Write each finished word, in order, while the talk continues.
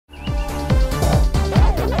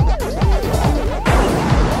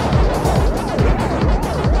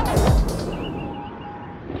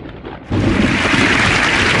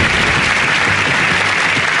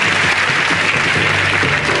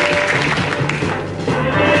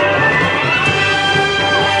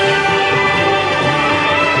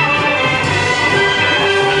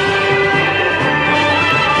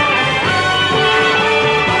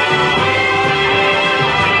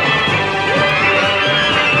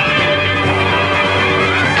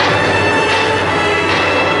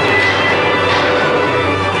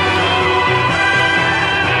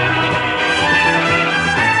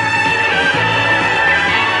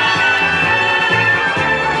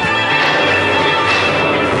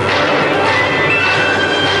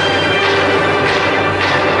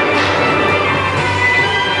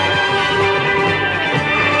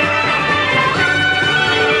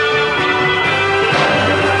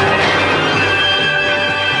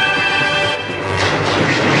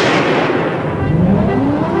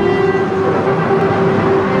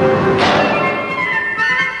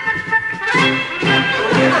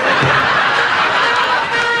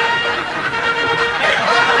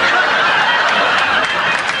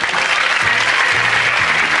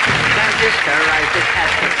is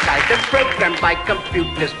advertised and programmed by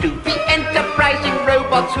computers to be enterprising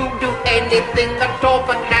robots who do anything at all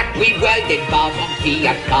for cash. We welded bars on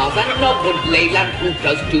Fiat cars and novel Leyland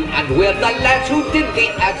hooters too, and we're the lads who did the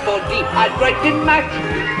ads for dehydrated mash.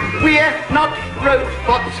 We're not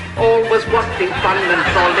robots, always wanting fun and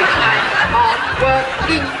frolic. I'm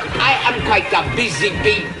hard-working. I am quite a busy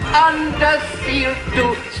bee. Under seal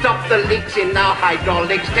to stop the leaks in our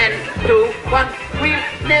hydraulics. 10 to 1, we'll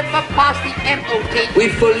never pass the MOT. We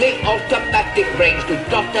fully automatic range to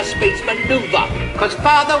dot a space maneuver. Cause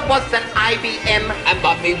father was an IBM and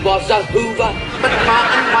mummy was a Hoover. But Ma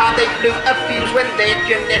and Pa, they blew a fuse when their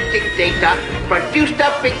genetic data produced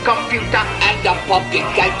a big computer and a pocket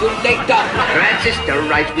calculator.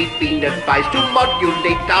 Transistorized, we've been advised to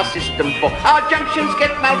modulate our system for our junctions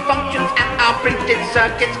get malfunctions and our printed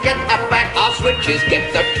circuits get a back. Our switches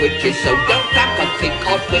get the twitches, so don't tap and think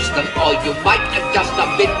or twist them, or you might adjust a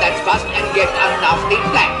bit that's fast and get a nasty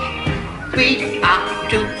flash. We are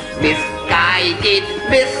too misguided.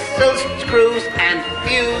 Missiles, screws and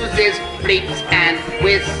fuses, bleeps and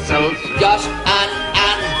whistles. Just an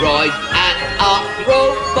android and a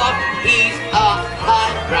robot. He's a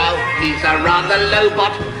highbrow. He's a rather low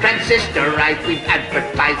bot. Transistorized, we've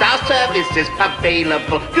advertised our services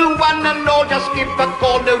available. To one and all, just give a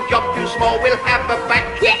call. No job too small, we'll have a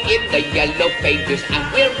back. We're in the yellow pages and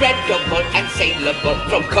we're readable and saleable.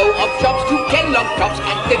 From co-op shops to Kellogg tops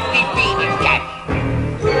and 50 beanie cash.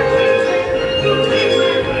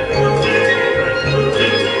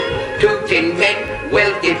 Two tin men,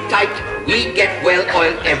 welded tight. We get well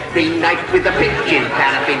oiled every night with a pigeon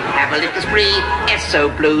paraffin, have a little spree, SO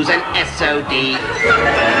blues and SOD.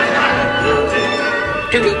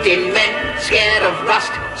 Two tin men, scared of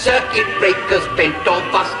rust, circuit breakers bent or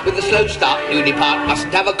bust. With a slow start, Unipart must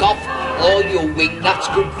have a cough, or your wing nuts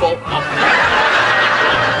could fall off.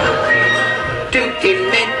 Two tin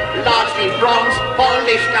men, largely bronze,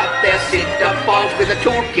 polished up their cinder balls with a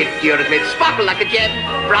toolkit cured with sparkle like a gem,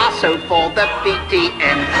 brasso for the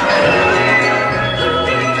BTM.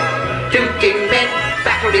 Two tin men,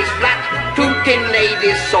 batteries flat, two tin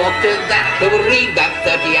ladies saw to that. They will read that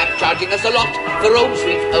 30 amp charging us a lot for home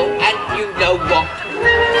sweet home and you know what.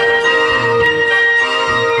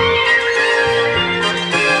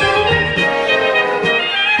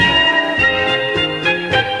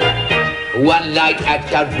 One night at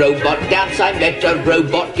a robot dance, I met a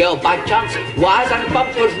robot girl by chance. Wires and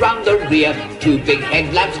bumpers round the rear, two big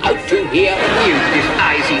headlamps out to here. Cutest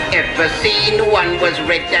eyes he'd ever seen, one was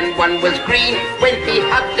red and one was green. When he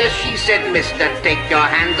hugged her, she said, Mister, take your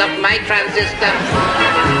hands off my transistor.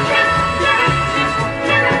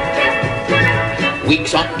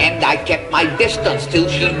 Weeks on end I kept my distance till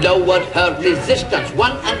she lowered her resistance.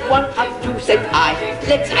 1 and 1 up 2 said I,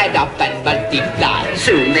 let's add up and multiply.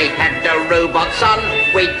 Soon they had a robot son,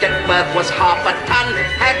 weight at birth was half a ton.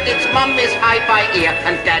 Had its mummy's hi-fi ear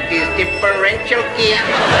and daddy's differential gear.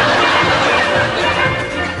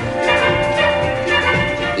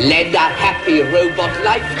 Led a happy robot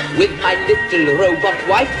life with my little robot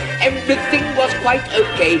wife. Everything was quite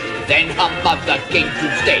okay, then her mother came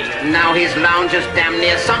to stay. Now his lounge is damn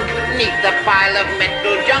near sunk neath the pile of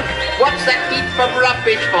metal junk. What's that heap of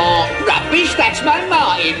rubbish for? Rubbish? That's my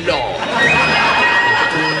ma-in-law.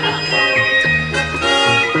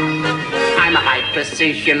 I'm a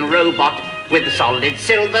high-precision robot with a solid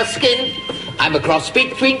silver skin. I'm a cross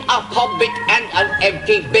between a hobbit and an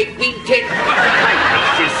empty baked bean tin. My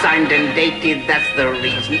face is signed and dated, that's the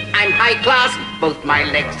reason I'm high class. Both my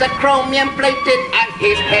legs are chromium plated and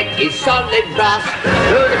his head is solid brass.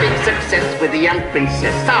 Oh, the big success with the young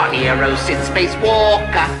princess, our hero, Sid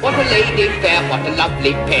Spacewalker. What a lady fair, what a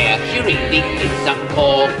lovely pair. She really is a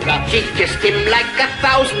corker. She kissed him like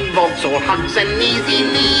 1,000 volts, all hugs and easy.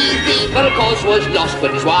 But of course was lost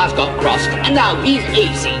when his wires got crossed, and now he's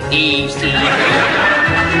easy.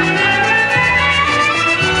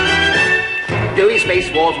 Doing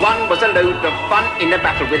Space Wars 1 was a load of fun in a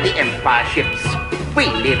battle with the Empire ships. We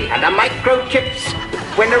nearly had our microchips.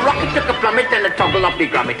 When a rocket took a plummet and a toggle off the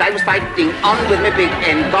grommet, I was fighting on with my big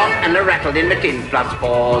end gone and a rattle in my tin flood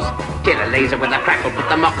spores. Till a laser with a crackle put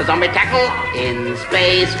the mockers on my tackle in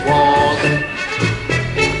Space Wars.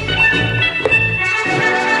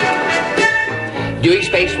 Doing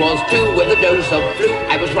Space Wars 2 with a dose of flu,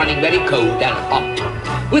 I was running very cold and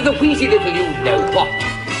hot, with a wheezy little you-know-what,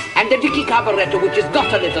 and a dicky carburettor which has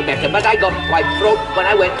got a little better, but I got quite throat when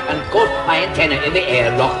I went and caught my antenna in the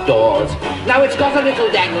airlock doors. Now it's got a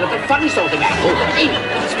little dangle at a funny sort of angle in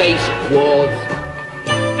Space Wars.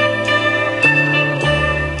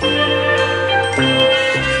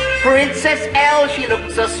 Princess L, she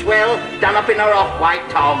looks so swell, done up in her off-white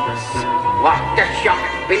togs. What a shock!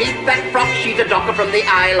 Beneath that frock she's a docker from the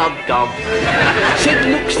Isle of Dogs. Sid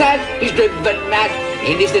looks sad, he's driven mad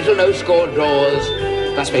in his little no-score drawers.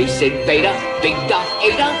 The Space Invader, big Darth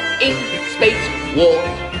Vader in Space War.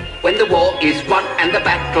 When the war is won and the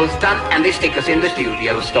battle's done and they stick us in the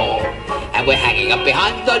studio store. And we're hanging up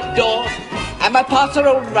behind the door. And my parts are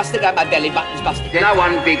all rusted and my belly button's busted. Now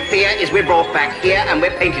one big fear is we're brought back here and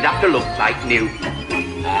we're painted up to look like new.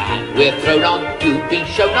 And we're thrown on to be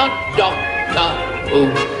shown on Doctor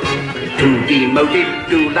Who. Too demoted,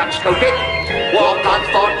 too lux coated, walk on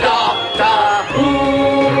for Doctor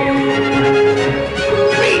Who.